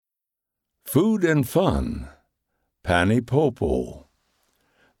Food and fun. Pani Popo.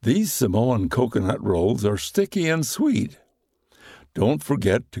 These Samoan coconut rolls are sticky and sweet. Don't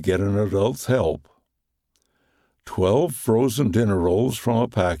forget to get an adult's help. 12 frozen dinner rolls from a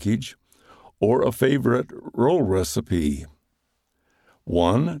package or a favorite roll recipe.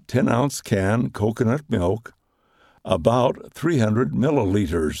 1 10-ounce can coconut milk, about 300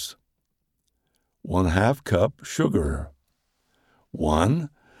 milliliters. 1/2 cup sugar. 1.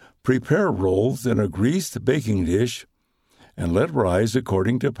 Prepare rolls in a greased baking dish and let rise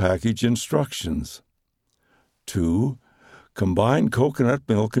according to package instructions. 2. Combine coconut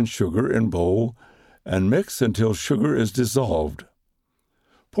milk and sugar in bowl and mix until sugar is dissolved.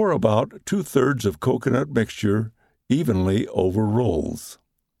 Pour about 2/3 of coconut mixture evenly over rolls.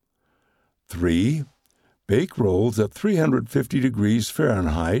 3. Bake rolls at 350 degrees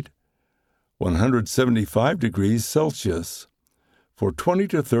Fahrenheit, 175 degrees Celsius, for 20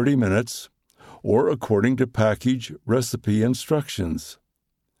 to 30 minutes, or according to package recipe instructions.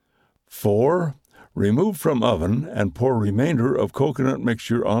 4. Remove from oven and pour remainder of coconut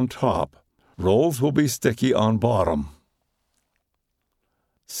mixture on top. Rolls will be sticky on bottom.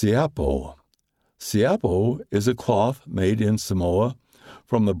 Siapo. Siapo is a cloth made in Samoa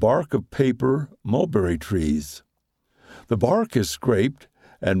from the bark of paper mulberry trees. The bark is scraped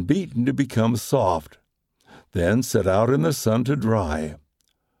and beaten to become soft, then set out in the sun to dry.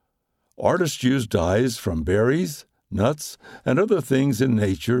 Artists use dyes from berries, nuts, and other things in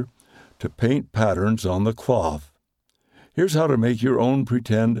nature to paint patterns on the cloth. Here's how to make your own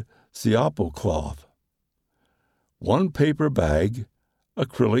pretend siapo cloth. 1 paper bag,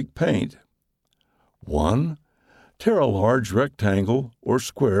 acrylic paint. 1. Tear a large rectangle or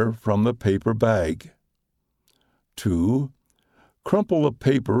square from the paper bag. 2. Crumple the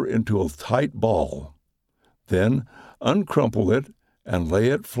paper into a tight ball. Then uncrumple it and lay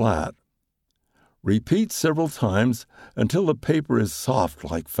it flat. Repeat several times until the paper is soft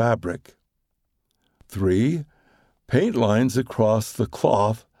like fabric. 3. Paint lines across the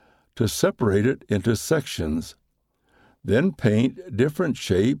cloth to separate it into sections. Then paint different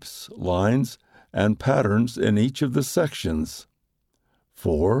shapes, lines, and patterns in each of the sections.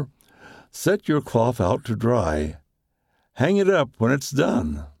 4. Set your cloth out to dry. Hang it up when it's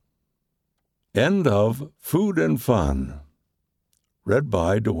done. End of Food and Fun. Read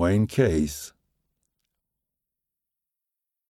by Dwayne Case.